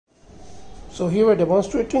So here we're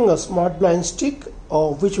demonstrating a smart blind stick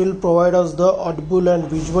which will provide us the audible and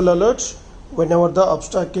visual alerts whenever the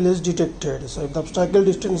obstacle is detected. So if the obstacle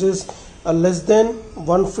distance is less than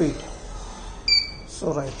 1 feet,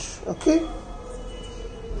 so right, okay,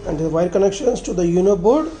 and the wire connections to the UNO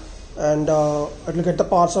board, and it will get the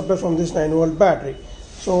power supply from this 9-volt battery.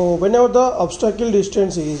 So whenever the obstacle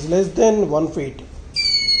distance is less than 1 feet,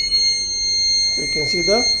 so you can see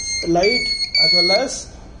the light as well as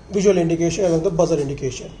visual indication and the buzzer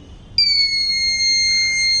indication.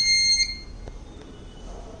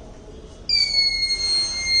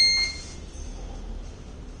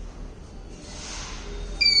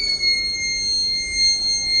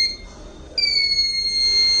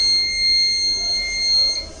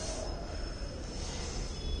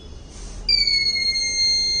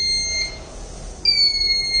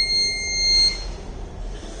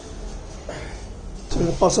 So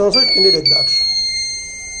the person also can detect that,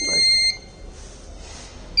 right?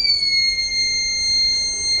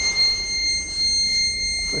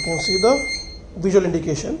 So you can see the visual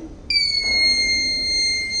indication.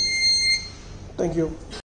 Thank you.